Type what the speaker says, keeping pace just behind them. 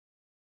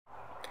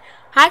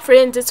Hi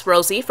friends, it's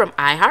Rosie from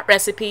iHeart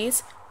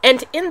Recipes,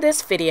 and in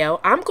this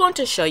video, I'm going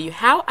to show you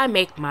how I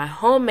make my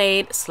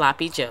homemade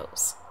sloppy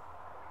joes.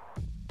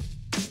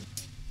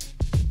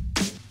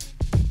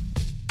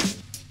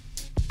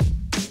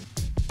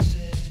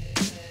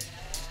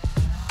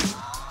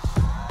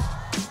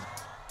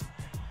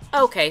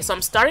 Okay, so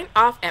I'm starting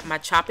off at my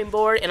chopping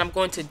board and I'm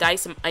going to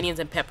dice some onions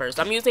and peppers.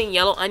 I'm using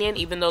yellow onion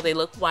even though they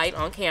look white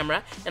on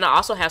camera, and I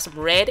also have some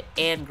red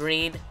and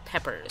green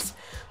peppers.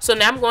 So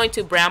now I'm going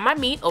to brown my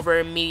meat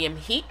over medium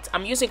heat.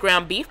 I'm using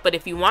ground beef, but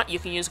if you want, you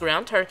can use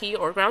ground turkey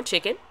or ground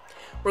chicken.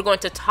 We're going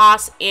to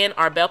toss in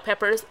our bell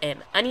peppers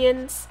and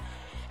onions.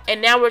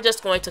 And now we're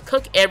just going to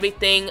cook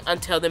everything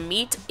until the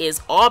meat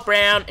is all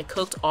brown and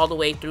cooked all the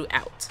way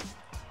throughout.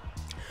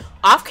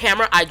 Off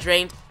camera, I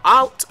drained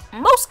out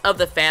most of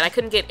the fat. I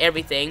couldn't get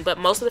everything, but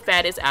most of the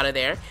fat is out of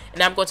there.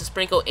 And I'm going to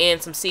sprinkle in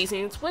some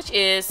seasonings, which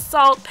is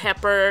salt,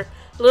 pepper,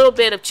 a little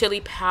bit of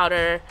chili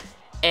powder,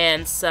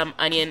 and some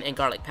onion and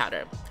garlic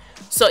powder.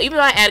 So even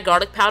though I add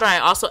garlic powder, I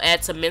also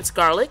add some minced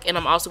garlic, and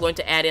I'm also going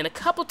to add in a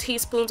couple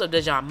teaspoons of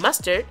Dijon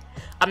mustard.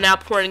 I'm now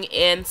pouring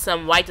in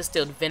some white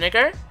distilled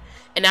vinegar,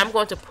 and I'm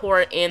going to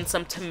pour in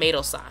some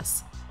tomato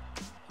sauce.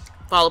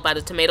 Followed by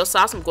the tomato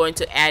sauce, I'm going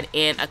to add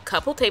in a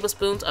couple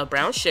tablespoons of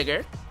brown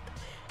sugar.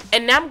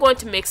 And now I'm going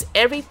to mix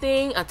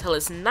everything until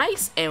it's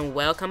nice and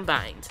well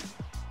combined.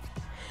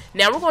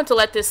 Now we're going to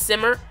let this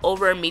simmer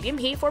over medium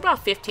heat for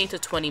about 15 to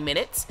 20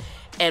 minutes.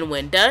 And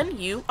when done,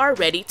 you are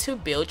ready to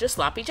build your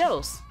sloppy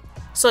joes.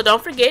 So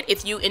don't forget,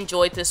 if you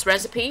enjoyed this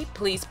recipe,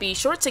 please be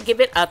sure to give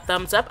it a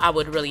thumbs up. I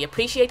would really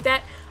appreciate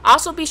that.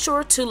 Also be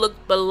sure to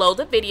look below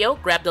the video,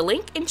 grab the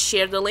link, and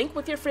share the link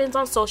with your friends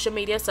on social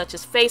media such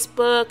as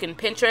Facebook and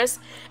Pinterest.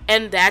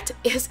 And that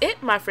is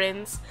it, my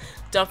friends.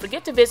 Don't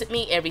forget to visit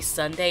me every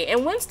Sunday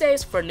and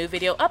Wednesdays for new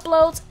video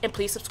uploads, and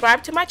please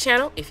subscribe to my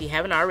channel if you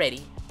haven't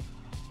already.